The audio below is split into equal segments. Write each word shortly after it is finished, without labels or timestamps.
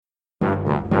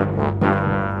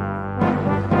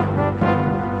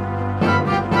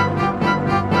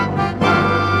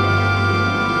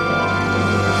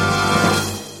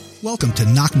welcome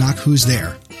to Knock Knock Who's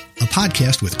There, a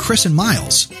podcast with Chris and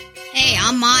Miles. Hey,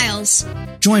 I'm Miles.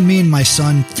 Join me and my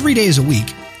son 3 days a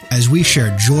week as we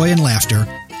share joy and laughter,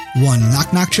 one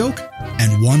knock-knock joke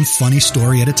and one funny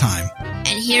story at a time.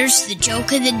 And here's the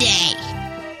joke of the day.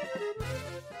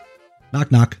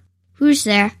 Knock knock. Who's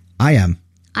there? I am.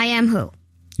 I am who?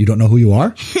 You don't know who you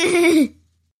are?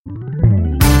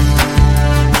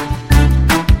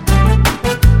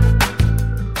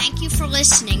 Thank you for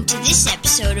listening to this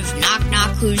episode of Knock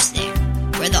Knock Who's There,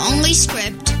 where the only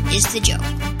script is the joke.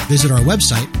 Visit our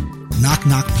website,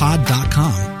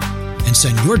 knockknockpod.com, and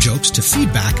send your jokes to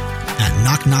feedback at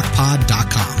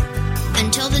knockknockpod.com.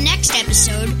 Until the next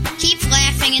episode, keep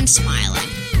laughing and smiling.